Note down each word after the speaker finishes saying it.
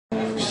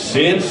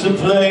Sits a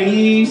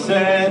place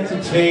at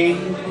the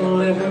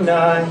table every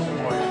night,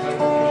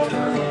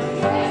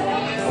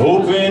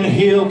 hoping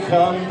he'll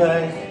come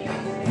back,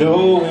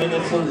 knowing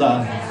it's a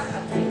lie.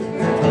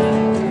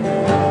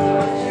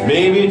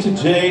 Maybe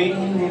today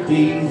will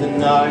be the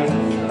night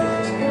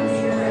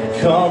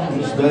he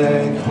comes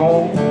back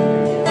home.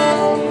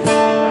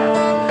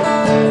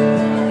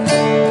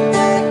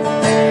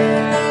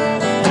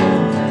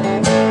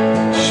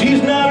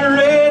 She's not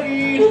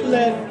ready to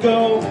let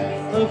go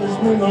of his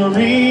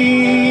memory.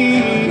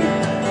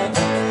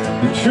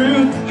 The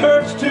truth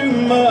hurts too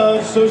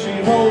much, so she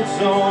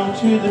holds on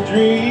to the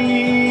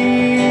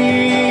dream.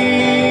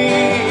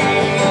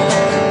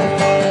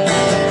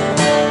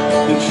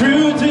 The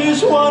truth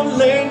is, one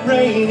late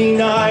rainy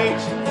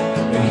night,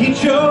 and he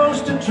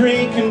chose to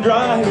drink and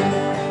drive.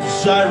 The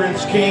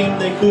sirens came,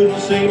 they couldn't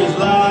save his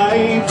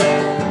life.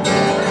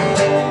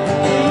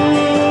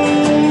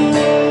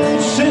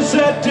 Since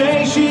that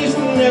day, she's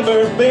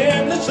never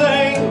been the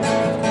same.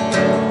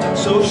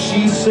 So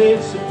she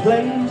sets a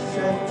place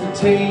at the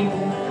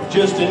table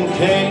just in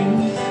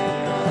case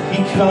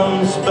he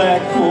comes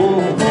back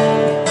home.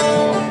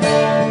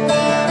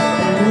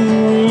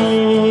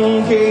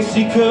 In case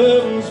he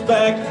comes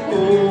back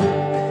home.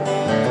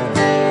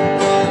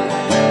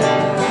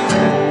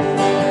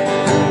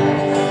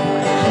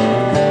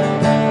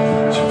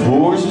 She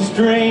pours his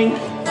drink,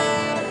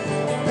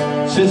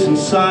 sits in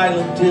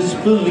silent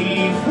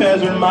disbelief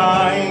as her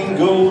mind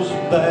goes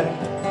back.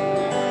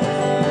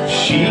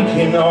 She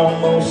can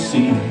almost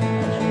see him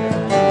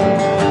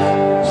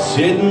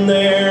sitting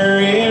there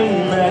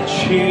in that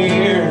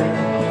chair,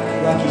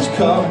 like he's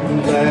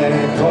coming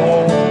back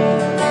home.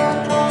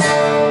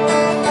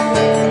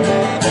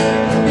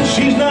 And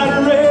she's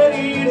not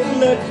ready to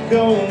let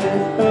go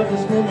of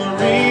his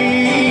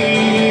memory.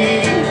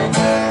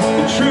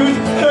 The truth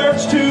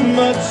hurts too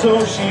much,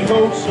 so she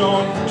holds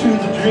on to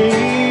the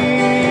dream.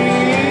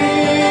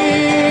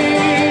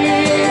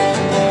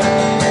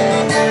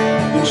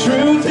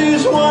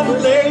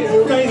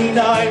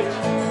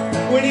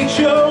 When he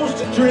chose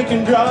to drink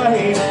and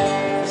drive,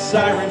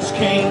 sirens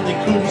came, they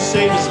couldn't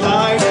save his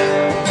life.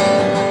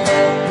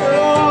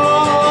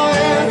 Oh,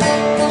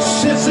 and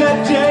since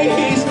that day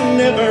he's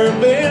never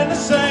been the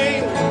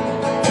same.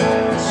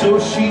 So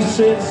she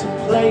sets a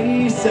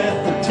place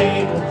at the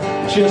table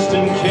just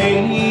in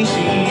case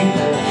he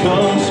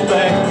comes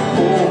back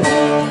home.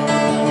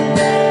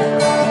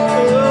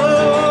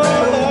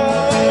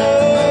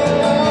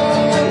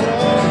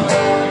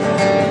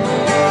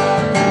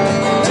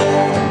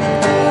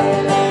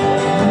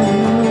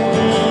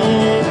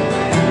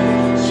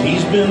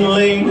 Been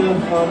laid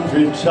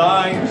 100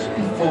 times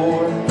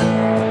before.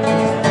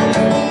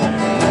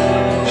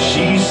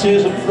 She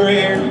says a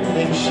prayer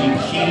and she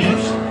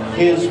keeps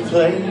his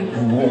plate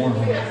warm.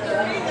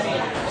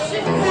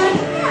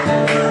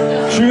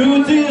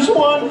 Truth is,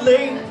 one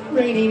late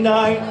rainy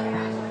night,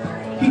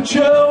 he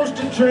chose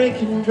to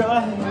drink and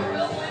drive.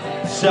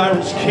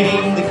 Sirens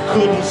came, they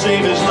couldn't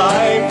save his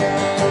life.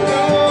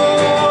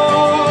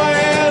 Oh,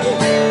 and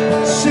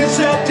since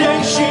that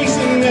day she's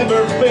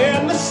never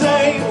been the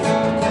same.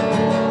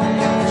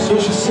 So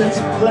she sets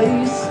a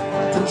place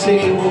at the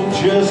table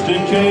just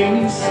in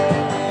case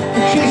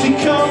he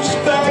comes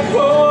back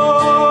home.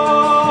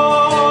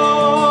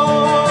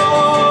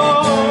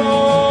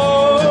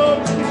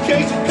 In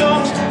case he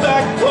comes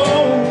back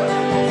home.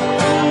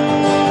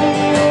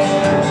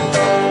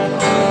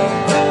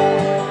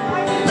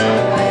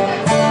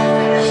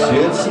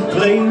 Sets a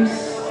place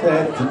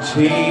at the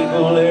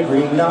table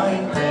every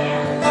night,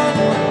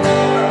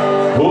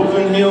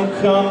 hoping he'll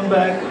come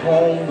back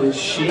home, but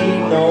she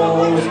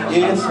knows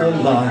it's a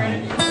lie.